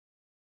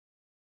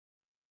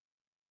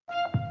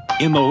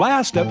In the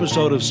last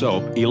episode of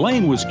Soap,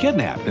 Elaine was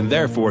kidnapped and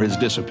therefore has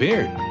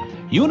disappeared.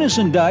 Eunice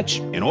and Dutch,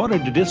 in order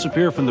to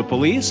disappear from the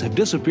police, have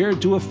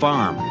disappeared to a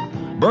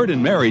farm. Bert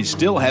and Mary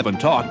still haven't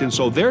talked, and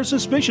so their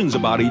suspicions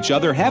about each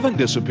other haven't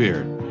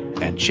disappeared.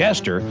 And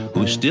Chester,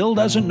 who still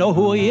doesn't know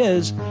who he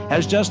is,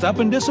 has just up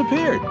and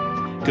disappeared.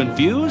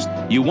 Confused?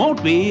 You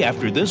won't be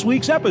after this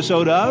week's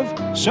episode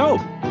of Soap.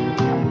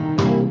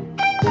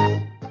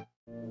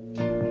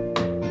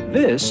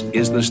 This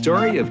is the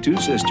story of two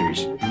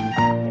sisters,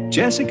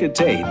 Jessica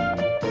Tate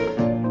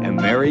and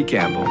Mary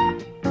Campbell.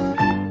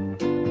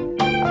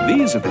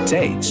 These are the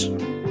Tates,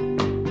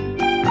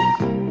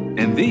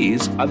 and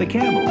these are the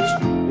Campbells.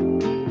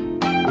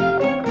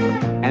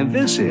 And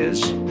this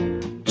is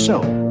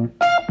Soap.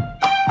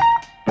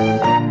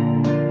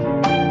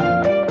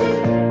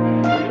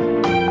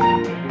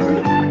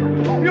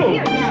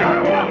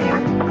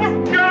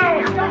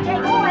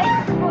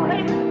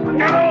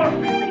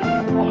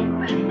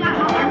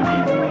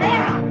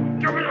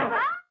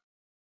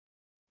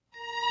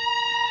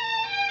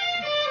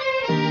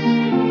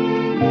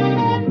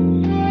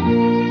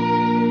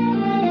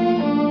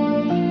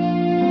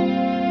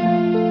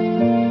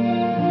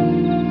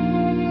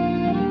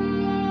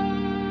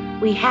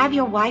 We have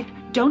your wife.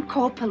 Don't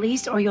call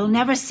police or you'll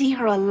never see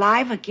her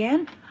alive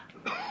again.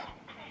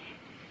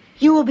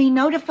 You will be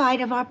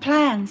notified of our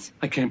plans.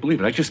 I can't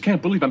believe it. I just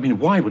can't believe it. I mean,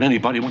 why would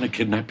anybody want to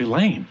kidnap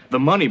Elaine? The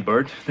money,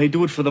 Bert. They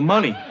do it for the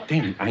money.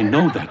 Danny, I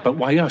know that, but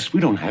why us? We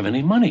don't have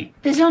any money.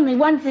 There's only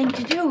one thing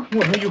to do.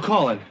 What are you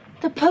calling?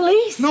 The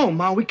police. No,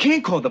 Ma, we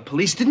can't call the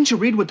police. Didn't you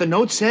read what the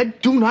note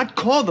said? Do not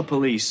call the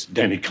police.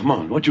 Danny, come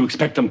on. What do you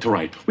expect them to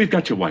write? We've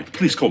got your wife.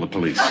 Please call the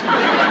police.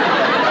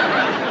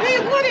 Hey,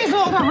 what is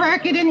all the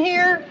racket in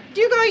here? Do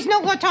you guys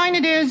know what time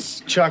it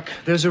is? Chuck,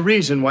 there's a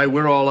reason why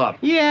we're all up.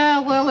 Yeah,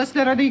 well, it's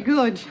not any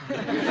good.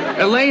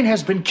 Elaine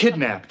has been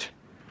kidnapped.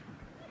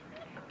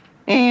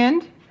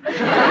 And? And?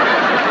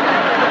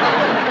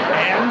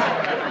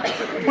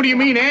 What do you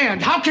mean,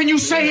 and? How can you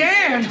say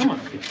and? Come on.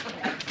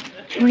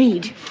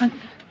 Read.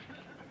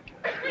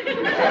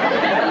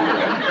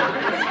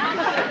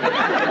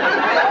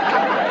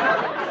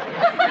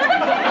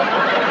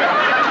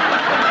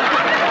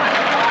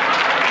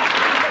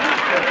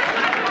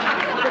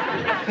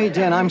 Hey,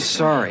 Dan, I'm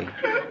sorry.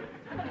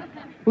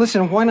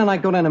 Listen, why don't I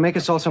go down and make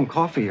us all some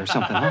coffee or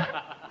something, huh?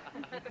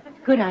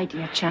 Good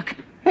idea, Chuck.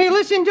 Hey,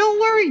 listen, don't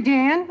worry,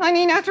 Dan. I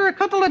mean, after a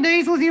couple of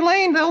days with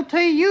Elaine, they'll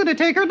pay you to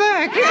take her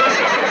back.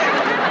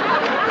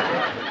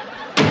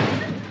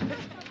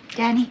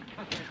 Danny,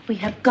 we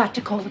have got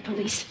to call the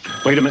police.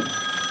 Wait a minute.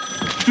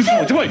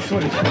 Wait.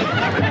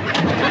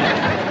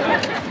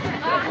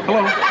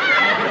 Hello?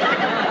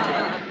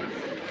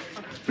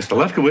 Mr.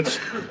 Lefkowitz,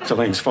 it's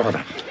Elaine's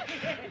father.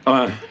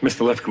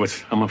 Mr.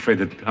 Lefkowitz, I'm afraid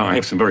that I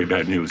have some very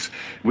bad news.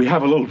 We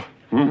have a little...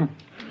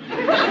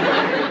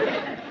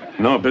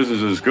 No,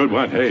 business is good.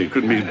 What? Hey, it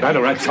couldn't be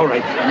better. That's all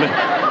right.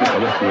 Mr.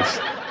 Lefkowitz.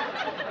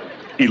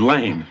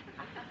 Elaine.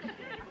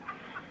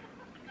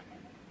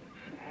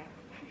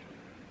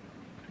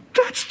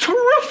 That's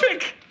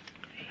terrific!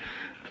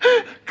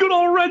 Good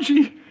old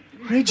Reggie.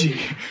 Reggie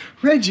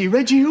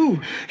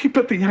who? He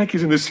put the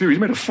Yankees in this series,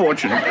 made a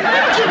fortune.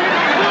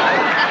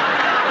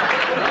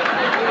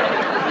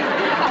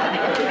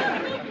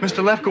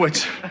 Mr.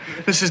 Lefkowitz,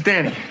 this is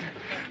Danny.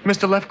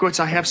 Mr. Lefkowitz,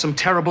 I have some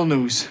terrible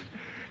news.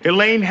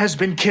 Elaine has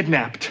been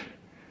kidnapped.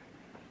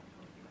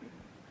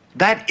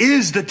 That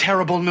is the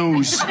terrible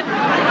news.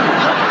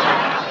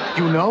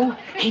 You know?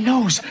 He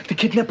knows. The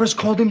kidnappers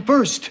called him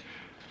first.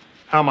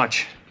 How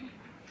much?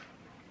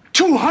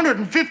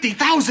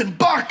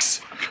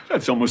 $250,000.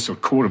 That's almost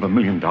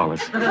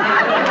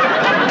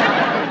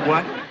 $250,000.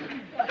 What?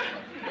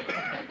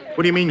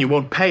 What do you mean you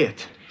won't pay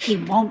it? He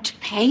won't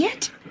pay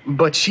it?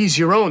 But she's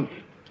your own.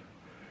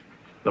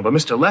 No, but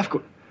Mr.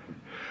 Lefkowitz...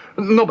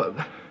 No, but...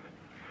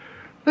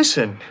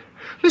 Listen,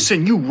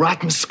 you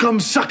rotten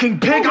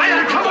scum-sucking pig! I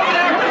gotta come over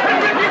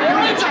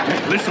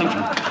there! Listen.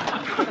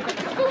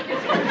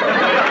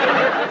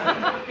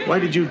 Why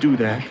did you do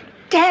that?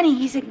 Danny,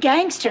 he's a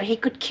gangster. He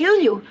could kill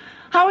you.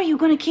 How are you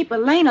going to keep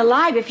Elaine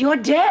alive if you're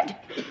dead?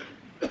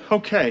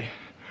 Okay,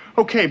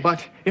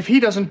 but if he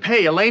doesn't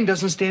pay, Elaine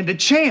doesn't stand a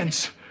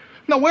chance.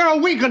 Now, where are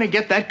we going to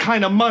get that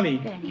kind of money?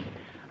 Danny,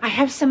 I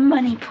have some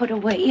money put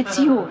away. It's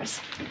yours.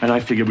 And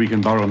I figure we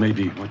can borrow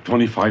maybe,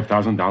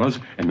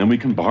 $25,000, and then we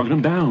can bargain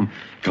him down.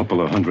 A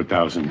couple of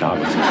 $100,000.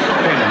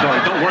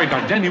 Danny, don't worry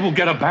about it. Danny, we'll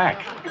get her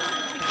back.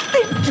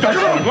 That's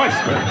my voice.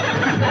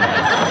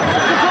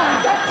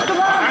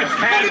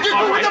 What did you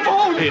do with the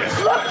phone?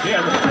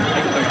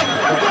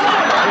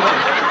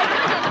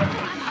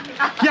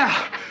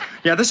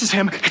 Yeah, this is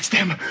him. It's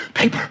them.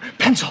 Paper,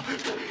 pencil.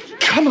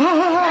 Come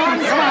on.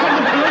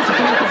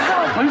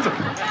 Paper.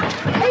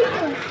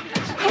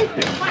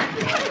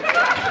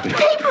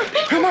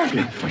 Come on.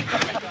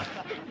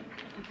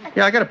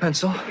 Yeah, I got a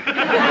pencil. Go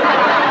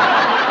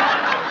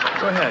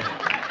ahead.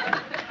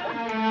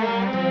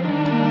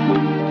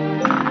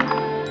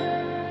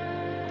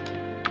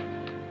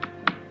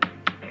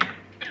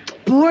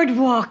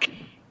 Boardwalk.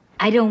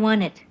 I don't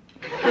want it.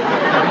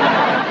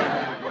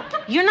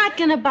 You're not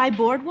gonna buy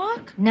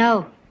Boardwalk?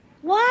 No.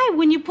 Why?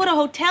 When you put a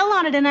hotel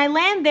on it and I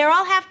land there,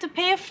 I'll have to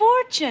pay a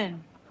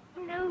fortune.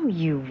 No,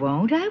 you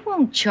won't. I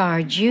won't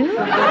charge you.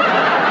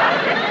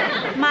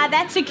 Ma,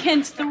 that's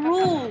against the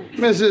rules.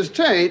 Mrs.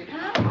 Tate?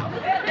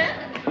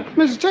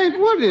 Mrs. Tate,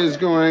 what is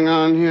going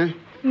on here?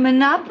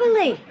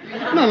 Monopoly.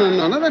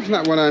 No, that's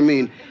not what I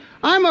mean.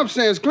 I'm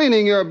upstairs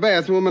cleaning your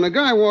bathroom, and a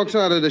guy walks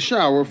out of the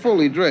shower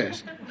fully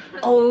dressed.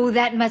 Oh,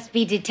 that must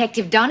be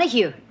Detective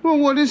Donahue. Well,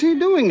 what is he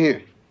doing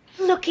here?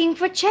 Looking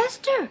for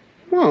Chester.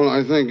 Well,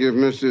 I think if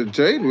Mr.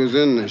 Tate was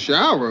in the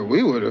shower,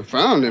 we would have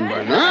found him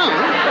by now.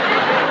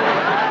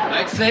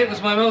 I'd say it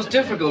was my most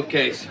difficult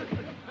case.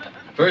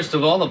 First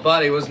of all, the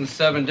body was in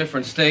 7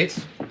 different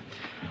states.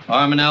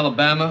 Arm in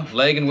Alabama,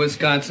 leg in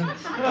Wisconsin,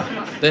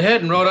 the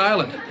head in Rhode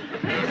Island.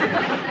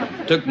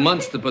 Took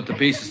months to put the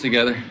pieces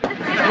together.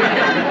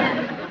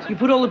 You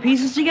put all the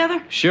pieces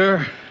together?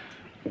 Sure.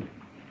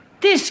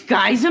 This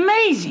guy's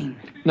amazing.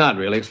 Not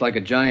really. It's like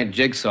a giant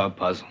jigsaw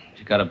puzzle.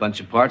 You got a bunch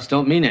of parts,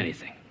 don't mean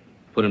anything.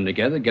 Put them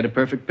together, get a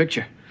perfect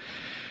picture.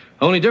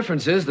 Only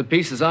difference is the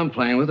pieces I'm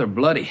playing with are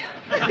bloody.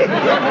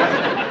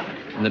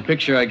 And the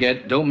picture I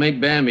get don't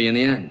make Bambi in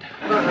the end.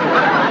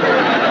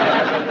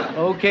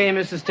 Okay,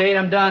 Mrs. Tate,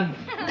 I'm done.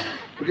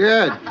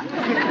 Good.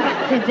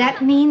 Does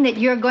that mean that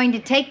you're going to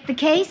take the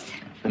case?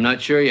 I'm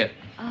not sure yet.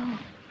 Oh.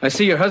 I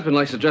see your husband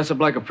likes to dress up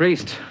like a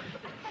priest.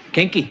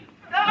 Kinky.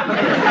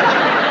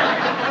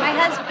 My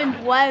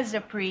husband was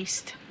a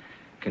priest.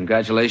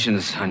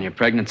 Congratulations on your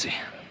pregnancy.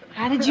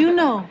 How did you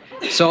know?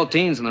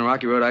 Saltines and the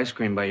Rocky Road ice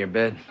cream by your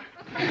bed.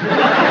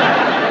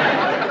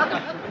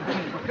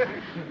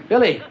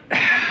 Billy,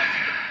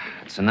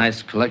 it's a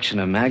nice collection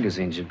of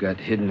magazines you've got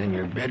hidden in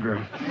your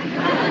bedroom.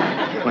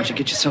 Why don't you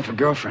get yourself a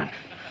girlfriend?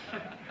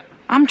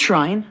 I'm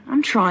trying.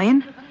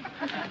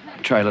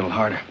 Try a little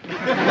harder.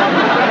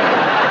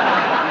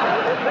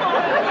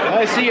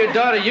 I see your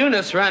daughter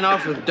Eunice ran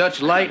off with Dutch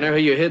Lightner, who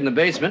you hid in the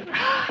basement.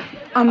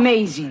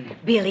 Amazing.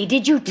 Billy,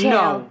 did you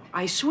tell? No,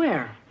 I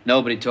swear.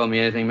 Nobody told me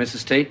anything,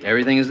 Mrs. Tate.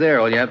 Everything is there.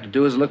 All you have to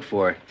do is look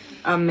for it.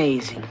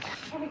 Amazing.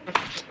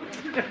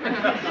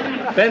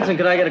 Benson,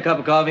 could I get a cup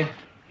of coffee?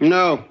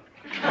 No.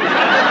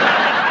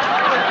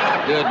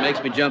 Good,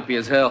 makes me jumpy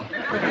as hell.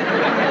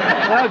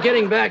 Well,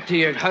 getting back to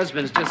your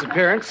husband's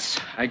disappearance,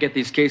 I get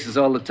these cases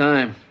all the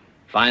time.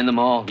 Find them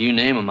all. You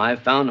name them,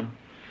 I've found them.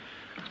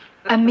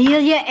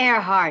 Amelia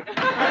Earhart.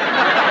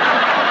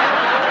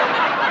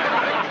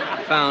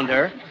 Found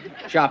her.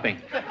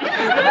 Shopping.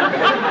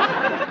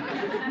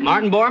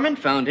 Martin Borman,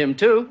 found him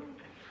too.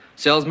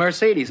 Sells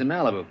Mercedes in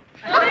Malibu.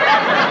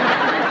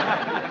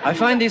 I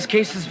find these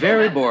cases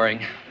very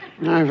boring.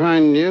 I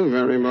find you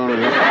very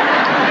boring.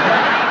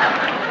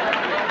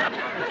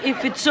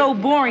 If it's so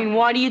boring,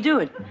 why do you do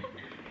it?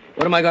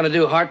 What am I going to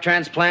do, heart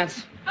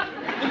transplants?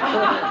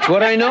 It's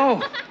what I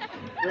know.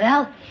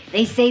 Well,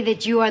 they say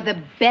that you are the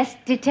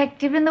best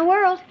detective in the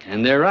world.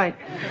 And they're right.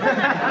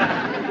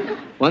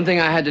 One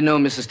thing I had to know,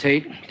 Mrs.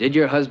 Tate, did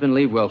your husband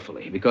leave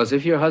willfully? Because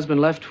if your husband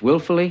left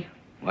willfully,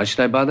 why should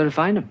I bother to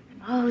find him?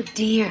 Oh,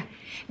 dear.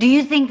 Do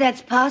you think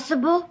that's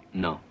possible?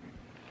 No.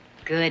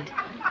 Good.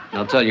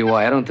 I'll tell you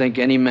why. I don't think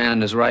any man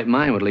in his right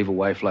mind would leave a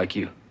wife like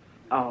you.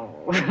 Oh,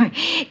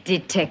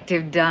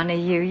 Detective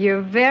Donahue,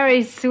 you're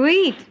very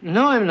sweet.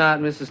 No, I'm not,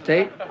 Mrs.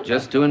 Tate.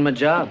 Just doing my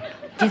job.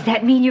 Does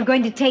that mean you're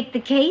going to take the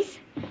case?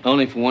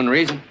 Only for one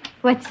reason.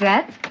 What's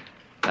that?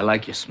 I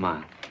like your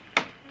smile.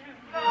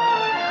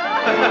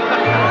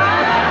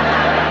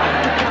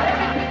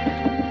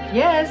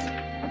 Yes.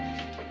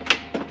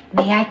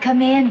 May I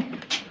come in?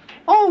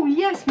 Oh,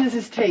 yes,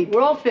 Mrs. Tate.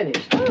 We're all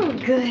finished. Oh,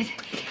 good.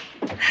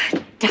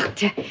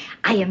 Doctor,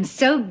 I am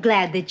so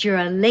glad that you're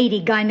a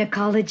lady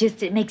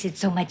gynecologist. It makes it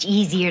so much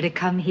easier to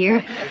come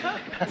here.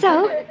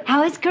 So,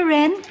 how is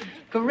Corinne?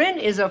 Corinne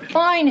is a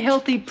fine,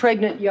 healthy,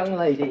 pregnant young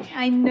lady.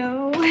 I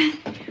know.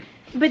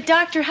 But,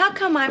 Doctor, how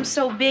come I'm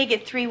so big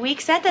at 3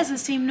 weeks? That doesn't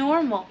seem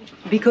normal.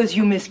 Because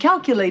you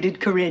miscalculated,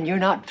 Corinne. You're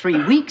not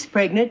 3 weeks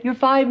pregnant. You're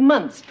 5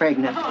 months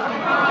pregnant.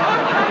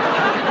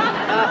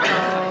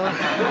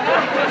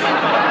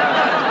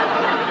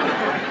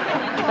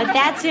 But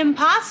that's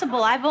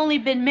impossible. I've only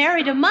been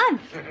married a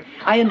month.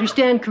 I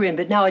understand, Corinne,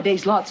 but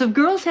nowadays lots of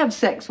girls have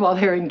sex while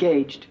they're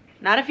engaged.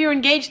 Not if you're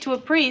engaged to a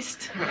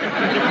priest.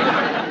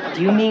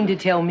 Do you mean to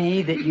tell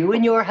me that you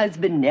and your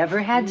husband never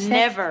had sex?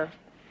 Never.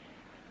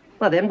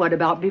 Well, then what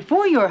about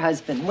before your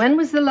husband? When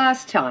was the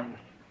last time?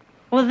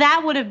 Well,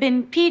 that would have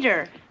been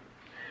Peter.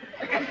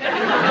 But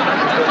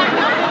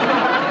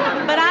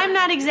I'm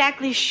not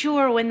exactly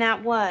sure when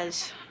that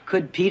was.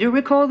 Could Peter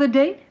recall the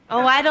date?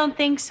 Oh, I don't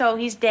think so.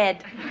 He's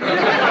dead.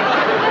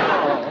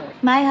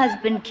 My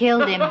husband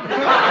killed him.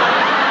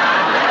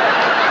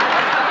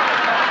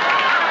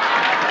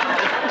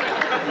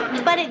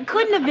 But it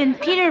couldn't have been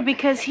Peter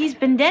because he's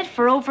been dead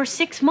for over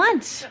 6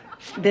 months.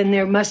 Then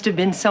there must have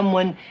been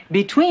someone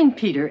between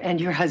Peter and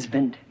your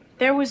husband.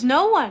 There was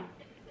no one.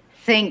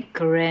 Think,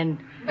 Corinne.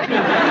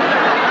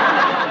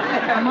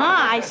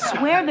 Ma, I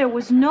swear there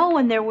was no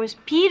one. There was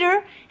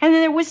Peter, and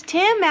then there was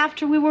Tim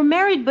after we were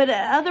married, but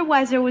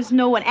otherwise there was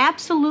no one.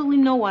 Absolutely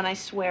no one, I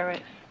swear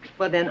it.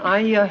 Well, then,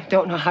 I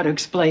don't know how to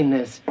explain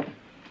this.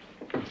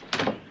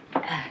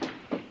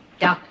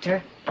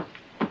 Doctor,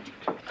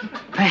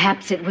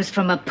 perhaps it was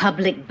from a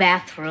public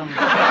bathroom.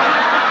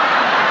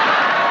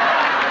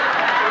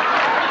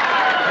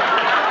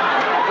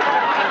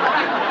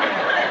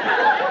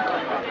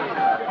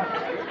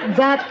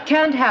 That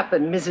can't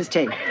happen, Mrs.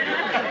 Tate.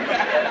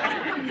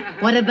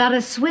 What about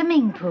a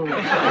swimming pool?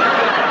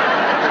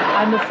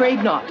 I'm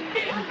afraid not.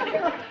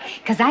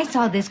 Because I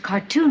saw this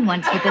cartoon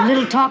once with a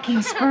little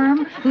talking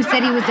sperm who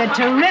said he was a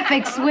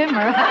terrific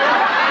swimmer.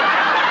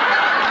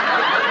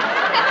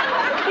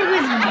 It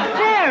was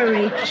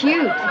very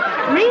cute.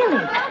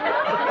 Really.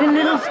 The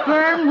little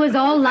sperm was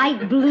all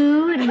light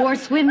blue and wore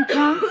swim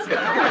trunks.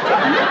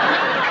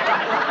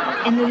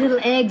 And the little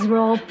eggs were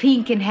all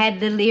pink and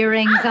had little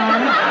earrings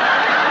on.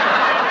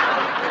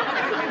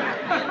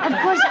 Of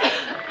course,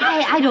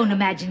 I don't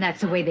imagine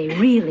that's the way they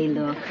really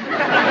look.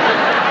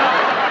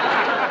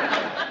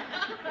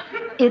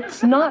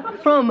 It's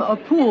not from a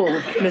pool,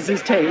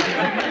 Mrs. Tate.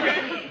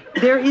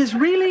 There is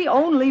really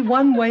only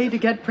one way to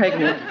get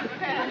pregnant.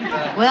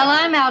 Well,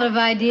 I'm out of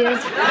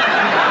ideas.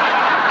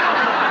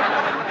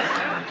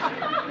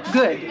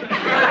 Good.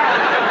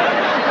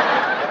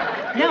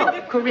 Now,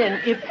 Corinne,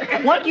 if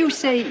what you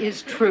say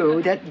is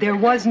true, that there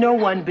was no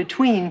one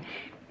between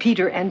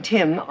Peter and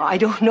Tim, I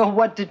don't know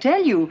what to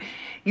tell you.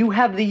 You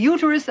have the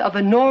uterus of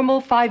a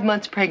normal 5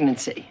 months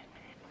pregnancy.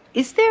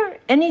 Is there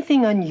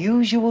anything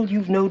unusual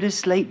you've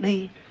noticed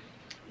lately?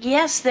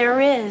 Yes, there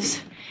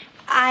is.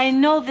 I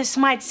know this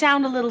might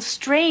sound a little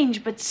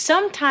strange, but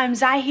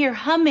sometimes I hear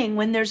humming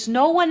when there's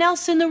no one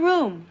else in the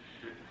room.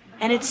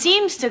 And it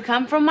seems to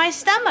come from my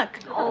stomach.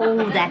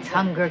 Oh, that's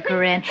hunger,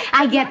 Corinne.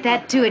 I get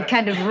that, too. It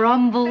kind of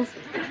rumbles.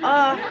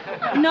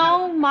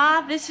 No,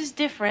 Ma, this is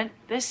different.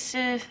 This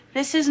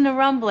isn't a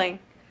rumbling.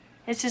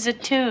 This is a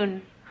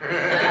tune.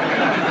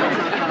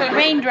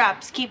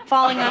 Raindrops keep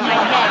falling on my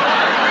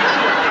head.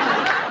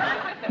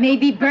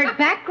 Maybe Bert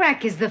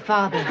Backrack is the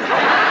father.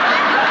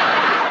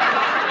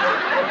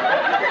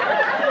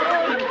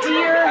 Oh,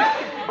 dear.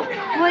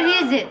 What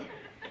is it?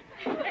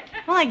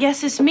 Well, I guess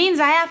this means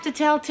I have to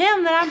tell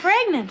Tim that I'm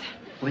pregnant.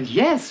 Well,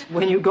 yes.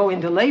 When you go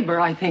into labor,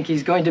 I think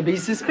he's going to be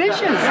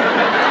suspicious.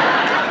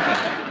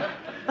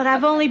 But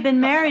I've only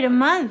been married a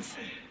month.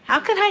 How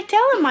can I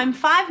tell him I'm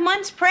 5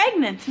 months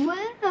pregnant?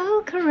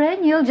 Well,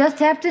 Corinne, you'll just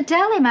have to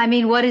tell him. I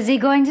mean, what is he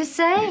going to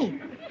say?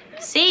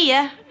 See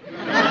ya.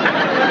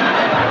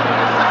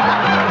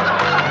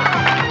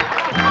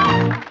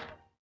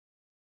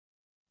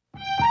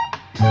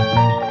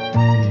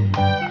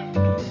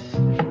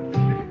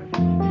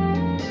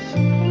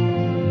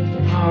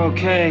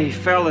 Okay,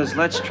 fellas,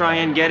 let's try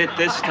and get it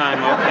this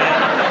time, okay?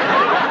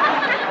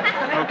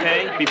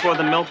 Okay, before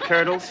the milk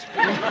curdles.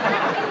 All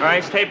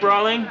right, tape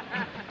rolling.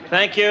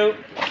 Thank you.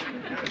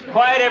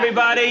 Quiet,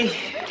 everybody.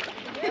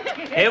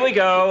 Here we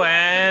go,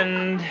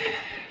 and...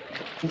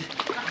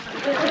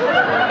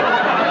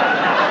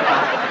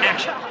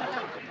 action.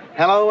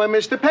 Hello, I'm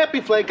Mr.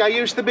 Peppy Flake. I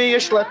used to be a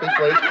schleppy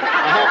flake.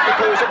 I have the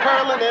toes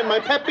a-curlin' and my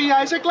peppy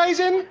eyes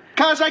a-glazin',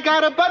 'cause I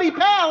got a buddy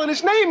pal and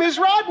his name is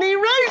Rodney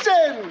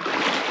Raisin.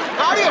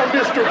 Hiya,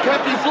 Mr.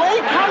 Peppy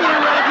Flake. Hiya,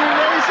 Rodney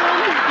Raisin.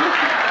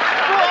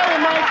 Boy,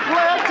 am I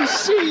glad to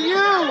see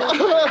you.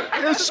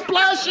 You're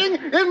splashing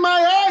in my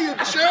eye, you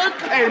jerk.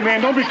 Hey,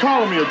 man, don't be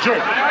calling me a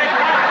jerk.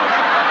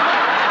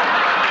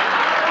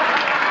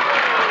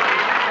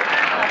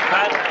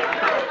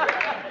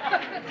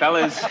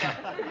 Fellas,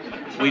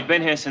 we've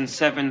been here since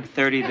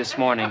 7:30 this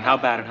morning. How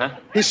about it, huh?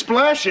 He's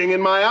splashing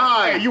in my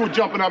eye. Hey, you were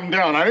jumping up and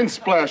down. I didn't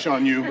splash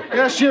on you.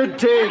 Yes, you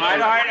did. All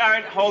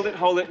right. Hold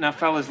it. Now,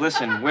 fellas,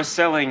 listen. We're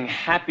selling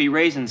Happy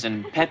Raisins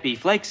and Peppy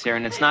Flakes here,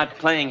 and it's not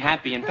playing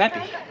Happy and Peppy.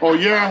 Oh,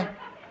 yeah?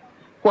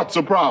 What's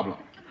the problem?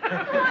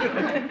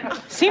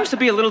 Seems to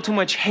be a little too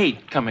much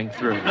hate coming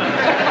through.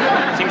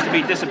 Seems to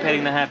be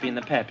dissipating the Happy and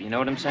the Peppy. You know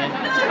what I'm saying?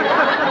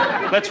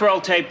 Let's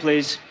roll tape,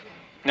 please.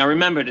 Now,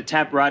 remember to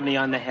tap Rodney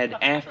on the head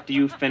after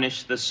you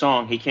finish the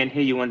song. He can't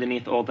hear you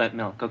underneath all that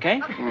milk, okay?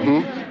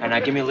 Mm-hmm. And now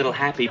give me a little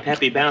Happy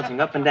Peppy bouncing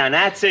up and down.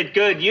 That's it.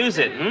 Good. Use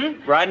it.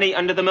 Rodney,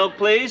 under the milk,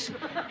 please.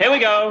 Here we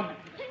go.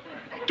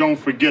 Don't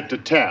forget to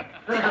tap.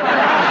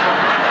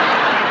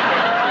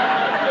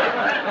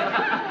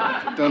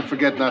 Don't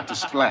forget not to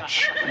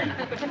splash.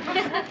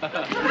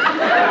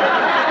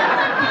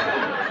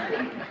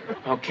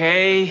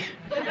 Okay.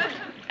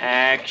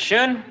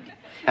 Action.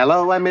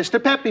 Hello, I'm Mr.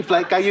 Peppy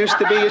Flake. I used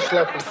to be a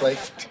schleppy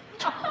flake.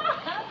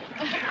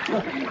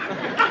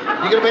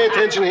 You gonna pay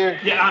attention here?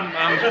 Yeah,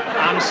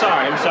 I'm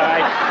sorry.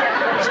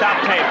 Stop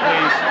tape,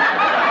 please.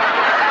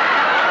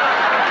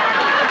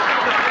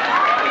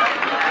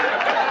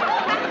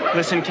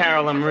 Listen,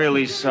 Carol, I'm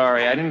really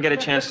sorry. I didn't get a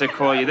chance to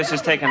call you. This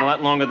is taking a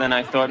lot longer than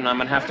I thought, and I'm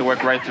gonna have to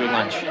work right through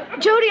lunch.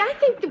 Jody, I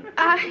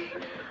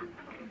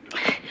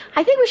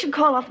think we should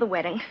call off the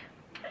wedding.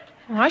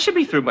 Well, I should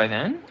be through by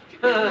then.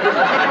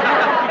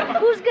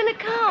 Who's gonna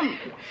come?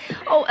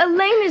 Oh,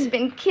 Elaine has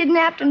been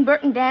kidnapped, and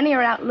Bert and Danny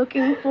are out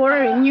looking for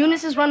her, and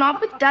Eunice has run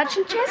off with Dutch,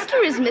 and Chester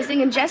is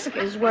missing, and Jessica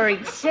is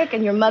worried sick,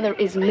 and your mother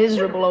is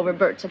miserable over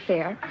Bert's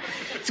affair.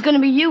 It's gonna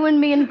be you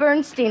and me and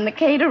Bernstein, the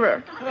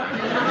caterer.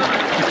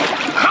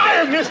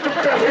 Hi, Mr.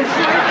 Benson!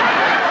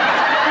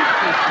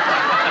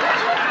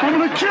 I'm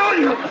gonna kill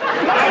you!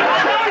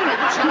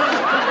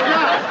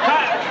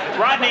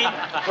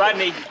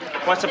 Rodney,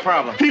 what's the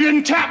problem? He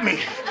didn't tap me.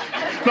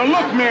 Now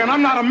look, man,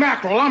 I'm not a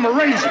mackerel, I'm a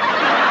raisin.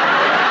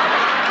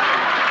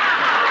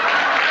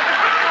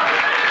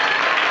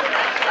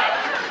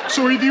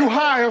 So either you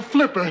hire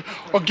Flipper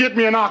or get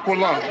me an aqua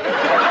lung. Hey,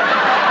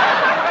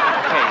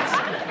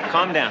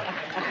 calm down.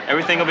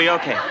 Everything will be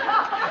okay.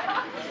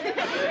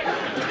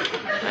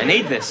 I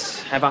need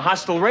this. I have a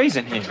hostile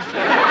raisin here.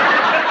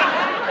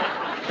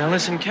 Now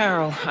listen,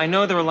 Carol, I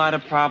know there are a lot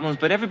of problems,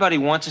 but everybody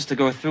wants us to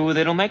go through with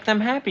it. It'll make them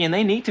happy, and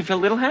they need to feel a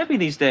little happy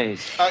these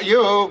days.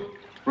 You,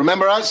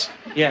 remember us?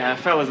 Yeah,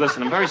 fellas,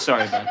 listen, I'm very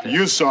sorry about this.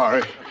 You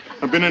sorry?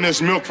 I've been in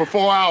this milk for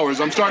 4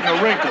 hours. I'm starting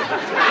to wrinkle.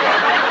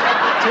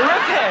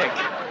 Terrific!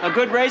 A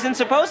good raisin's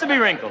supposed to be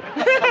wrinkled.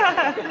 All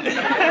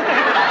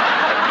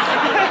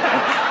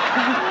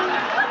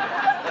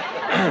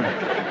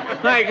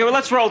right, well,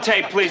 let's roll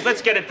tape, please.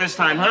 Let's get it this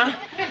time, huh?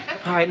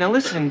 All right, now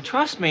listen,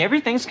 trust me,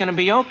 everything's gonna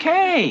be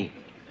okay.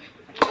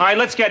 All right,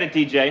 let's get it,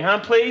 DJ, huh,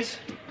 please?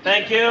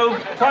 Thank you.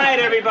 Quiet,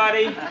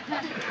 everybody.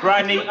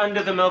 Rodney,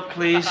 under the milk,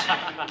 please.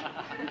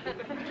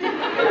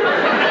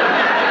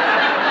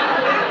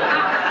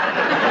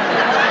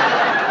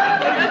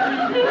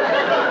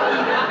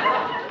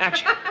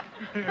 Action.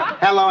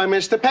 Hello, I'm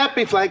Mr.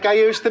 Peppy Flake. I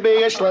used to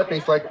be a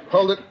Schleppy Flake.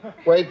 Hold it.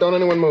 Wait, don't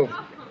anyone move.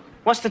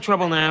 What's the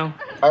trouble now?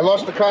 I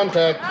lost the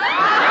contact.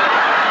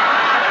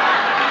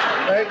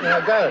 Hey, now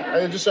I got it.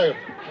 Hey, just a second.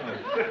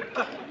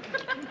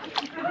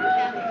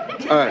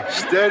 All right,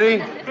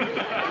 steady.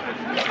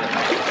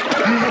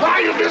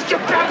 Are you Mr.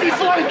 Peppy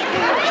Flake?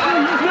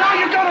 Now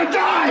you're gonna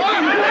die!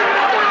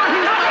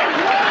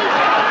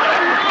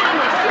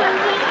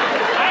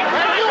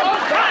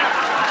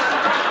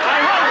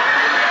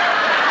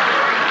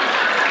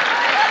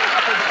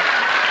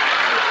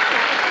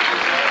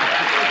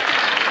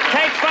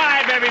 Take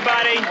 5,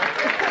 everybody.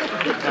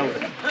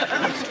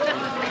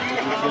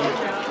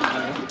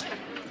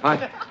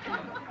 Hi.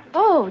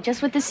 Oh,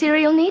 just what the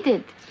cereal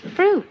needed.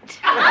 Fruit.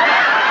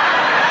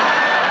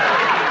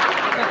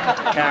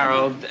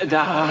 Carol,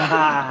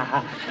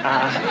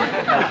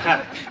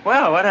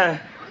 well, what a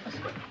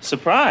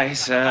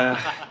surprise.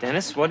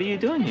 Dennis, what are you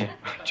doing here?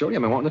 Jody,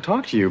 I've been wanting to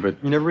talk to you, but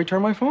you never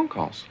return my phone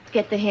calls.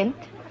 Get the hint?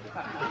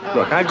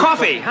 Look, I...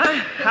 Coffee,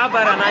 huh? How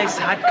about a nice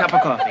hot cup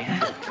of coffee?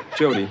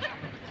 Jody,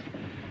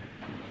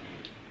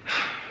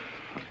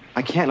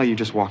 I can't let you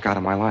just walk out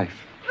of my life.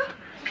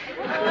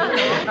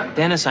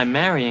 Dennis, I'm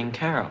marrying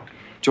Carol.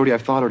 Jody,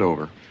 I've thought it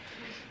over.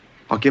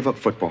 I'll give up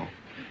football.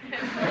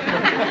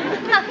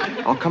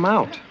 I'll come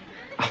out.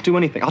 I'll do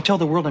anything. I'll tell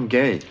the world I'm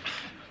gay.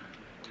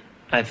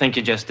 I think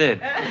you just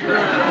did.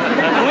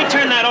 Can we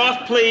turn that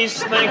off,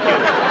 please? Thank you.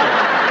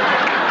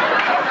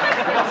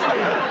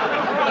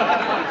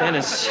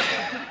 Dennis,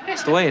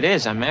 it's the way it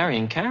is. I'm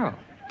marrying Carol.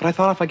 But I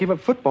thought if I give up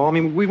football, I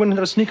mean, we wouldn't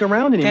have to sneak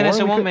around anymore. Dennis,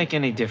 it won't make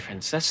any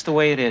difference. That's the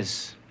way it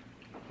is.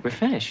 We're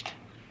finished.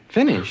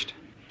 Finished?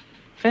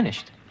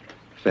 Finished.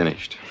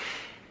 Finished.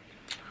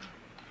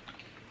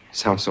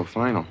 Sounds so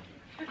final.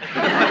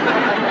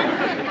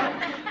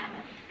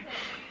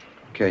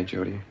 Okay,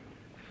 Jody.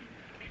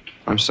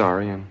 I'm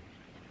sorry, and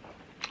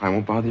I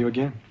won't bother you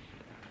again.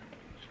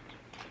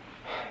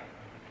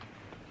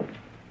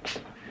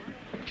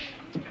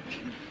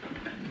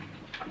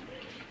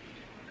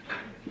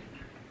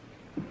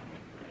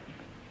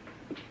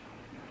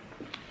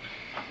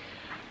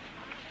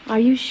 Are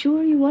you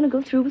sure you want to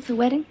go through with the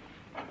wedding?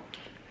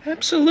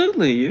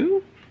 Absolutely,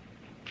 you.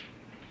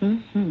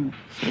 Mm-hmm.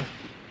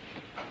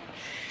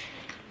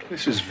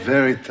 This is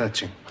very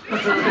touching.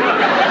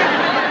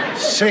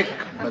 Sick,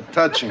 but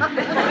touching.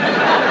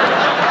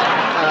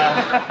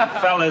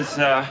 Fellas,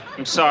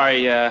 I'm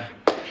sorry.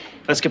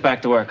 Let's get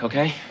back to work,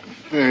 okay?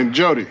 Hey,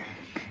 Jody,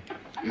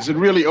 is it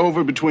really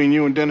over between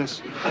you and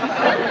Dennis?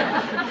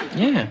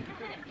 Yeah.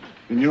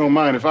 And you don't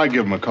mind if I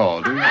give him a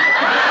call, do you?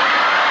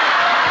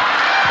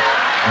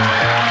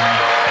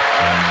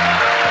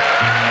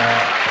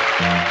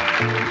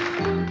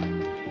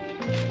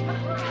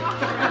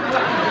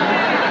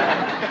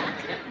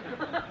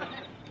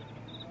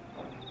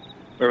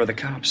 Where are the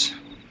cops?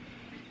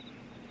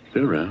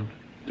 They're around.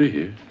 They're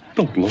here.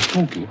 Don't look,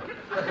 don't look.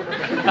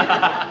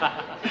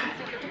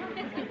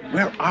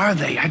 Where are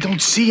they? I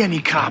don't see any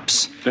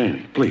cops.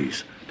 Danny,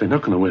 please. They're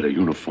not going to wear their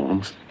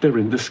uniforms. They're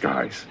in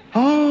disguise.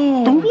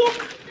 Oh. Don't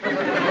look.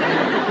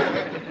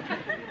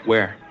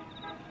 Where?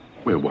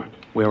 Where what?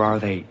 Where are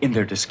they in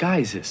their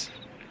disguises?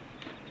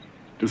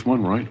 There's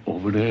one right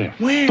over there.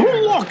 Where?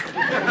 Don't look.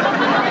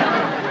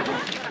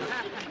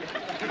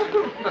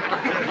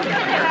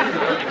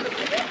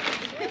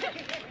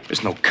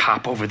 There's no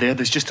cop over there.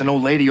 There's just an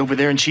old lady over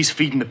there, and she's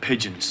feeding the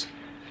pigeons.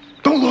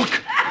 Don't look!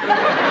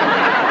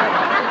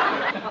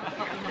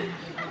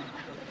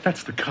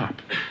 That's the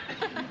cop.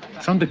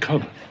 It's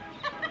undercover.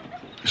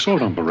 You saw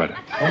it on Beretta.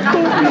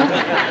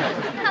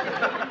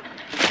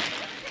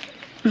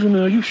 Listen,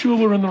 are you sure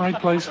we're in the right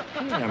place?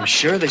 I'm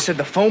sure. They said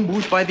the phone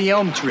booth by the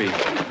elm tree.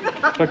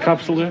 That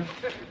cop still there?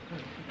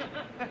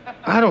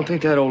 I don't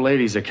think that old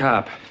lady's a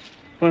cop.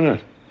 Why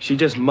not? She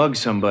just mugged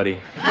somebody.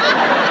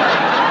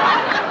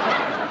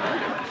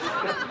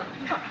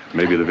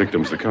 Maybe the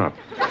victim's the cop.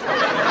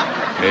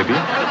 Maybe.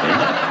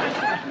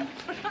 Yeah.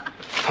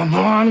 Come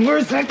on,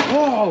 where's that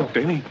call?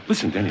 Danny,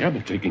 listen, Danny, I've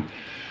been thinking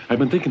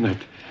that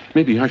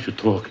maybe I should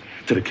talk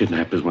to the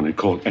kidnappers when they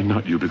call, and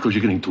not you, because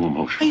you're getting too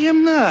emotional. I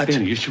am not.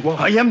 Danny, yes, you are.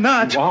 I am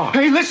not. You are.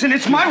 Hey, listen,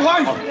 it's my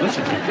wife. Oh,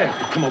 listen, Dad,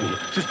 come over here.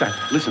 Just that.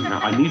 Listen, now,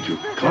 I need you.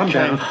 Calm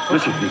down.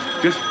 Listen, please.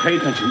 Just pay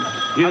attention.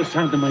 Hear the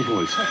sound of my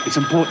voice. It's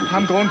important.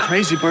 I'm going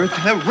crazy, Bert.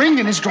 That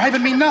ringing is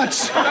driving me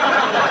nuts. Bert,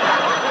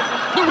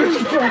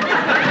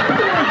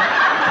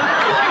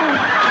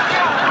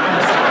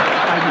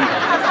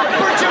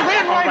 you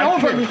ran right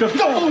over me.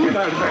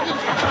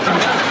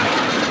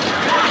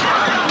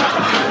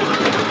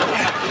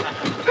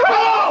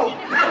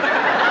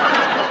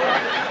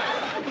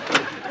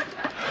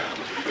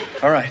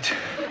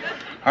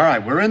 All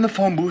right, we're in the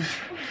phone booth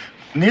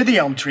near the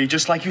elm tree,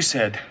 just like you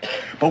said.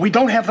 But we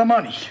don't have the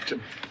money.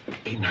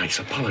 Be nice.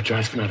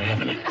 Apologize for not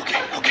having it.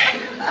 Okay.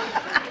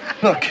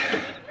 Look,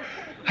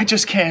 I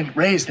just can't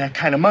raise that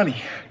kind of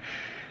money.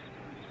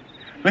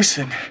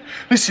 Listen,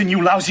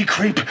 you lousy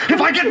creep.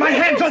 If I get my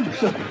hands on...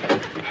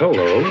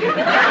 Hello.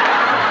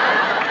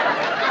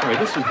 Hi,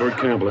 this is Bert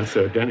Campbell. That's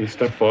Danny's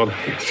stepfather.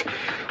 Yes.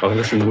 Oh,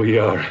 listen,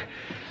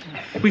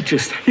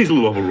 he's a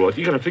little overwrought.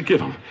 You gotta forgive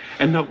him.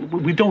 And now,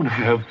 we don't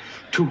have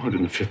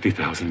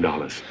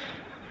 $250,000.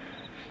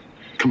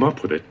 Come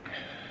up with it.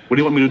 What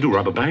do you want me to do,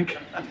 rob a bank?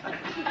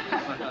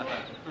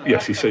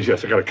 Yes, he says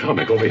yes. I got a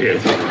comic over here.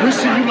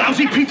 Listen, you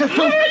lousy piece of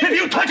filth. If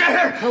you touch a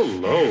hair...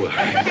 Hello.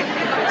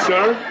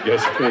 Sir?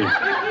 Yes, please.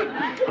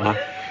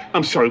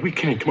 I'm sorry, we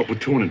can't come up with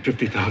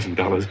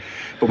 $250,000,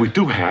 but we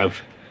do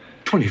have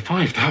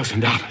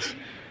 $25,000.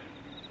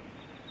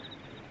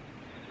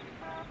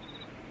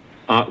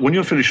 When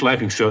you're finished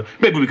laughing, sir,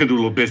 maybe we can do a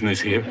little business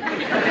here.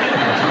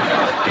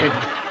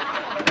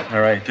 All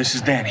right, this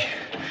is Danny.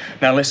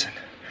 Now listen,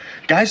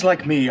 guys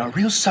like me are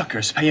real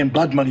suckers paying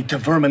blood money to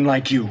vermin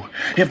like you.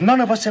 If none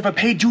of us ever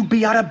paid, you'd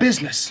be out of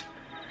business.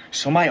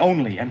 So my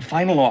only and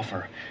final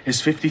offer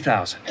is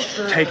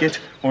 $50,000. Take it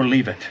or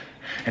leave it.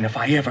 And if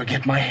I ever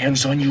get my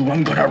hands on you,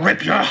 I'm gonna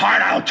rip your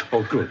heart out.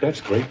 Oh, good.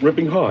 That's great.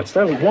 Ripping hearts.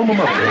 That'll warm them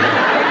up.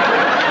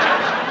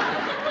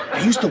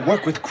 I used to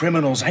work with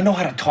criminals. I know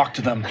how to talk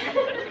to them.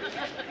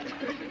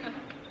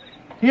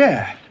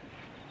 Yeah,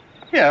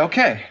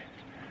 okay.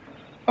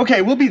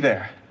 Okay, we'll be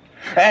there.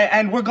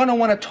 And we're gonna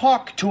want to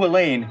talk to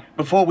Elaine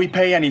before we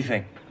pay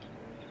anything.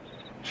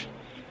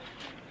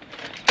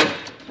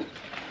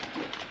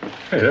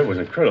 Hey, that was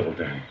incredible,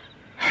 Danny.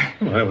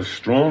 Well, that was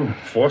strong,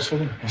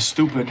 forceful. And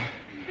stupid.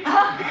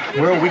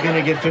 Where are we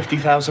gonna get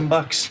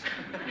 $50,000?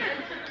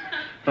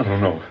 I don't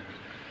know.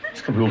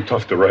 It's gonna be a little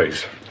tough to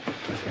raise.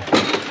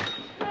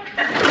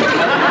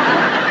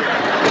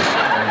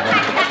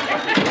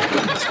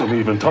 It's gonna be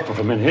even tougher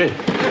for men here.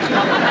 What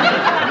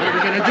are we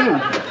gonna do?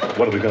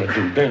 What are we gonna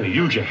do? Danny,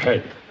 use your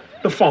head.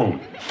 The phone.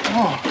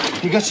 Oh,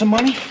 you got some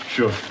money?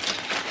 Sure.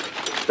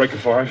 Break a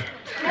 5.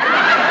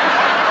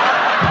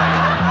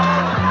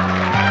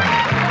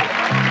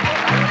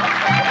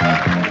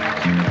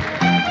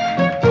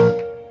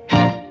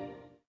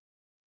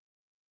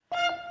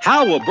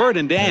 How will Bert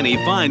and Danny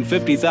find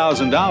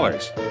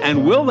 $50,000?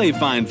 And will they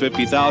find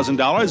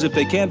 $50,000 if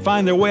they can't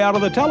find their way out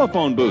of the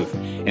telephone booth?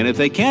 And if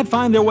they can't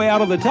find their way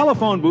out of the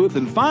telephone booth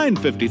and find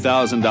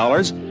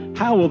 $50,000,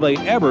 how will they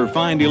ever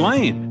find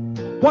Elaine?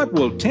 What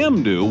will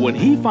Tim do when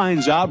he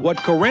finds out what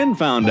Corinne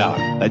found out,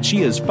 that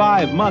she is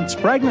 5 months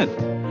pregnant?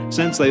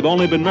 Since they've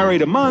only been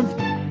married a month,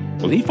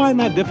 will he find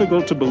that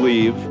difficult to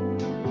believe?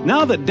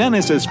 Now that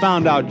Dennis has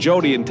found out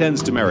Jody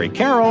intends to marry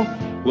Carol,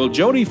 will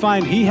Jody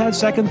find he has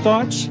second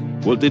thoughts?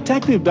 Will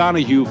Detective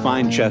Donahue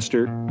find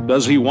Chester?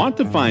 Does he want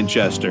to find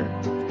Chester?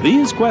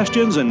 These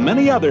questions and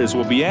many others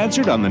will be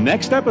answered on the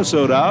next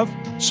episode of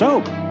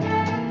Soap.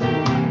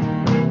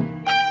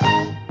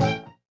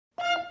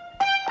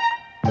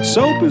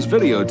 Soap is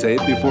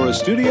videotaped before a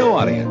studio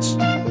audience.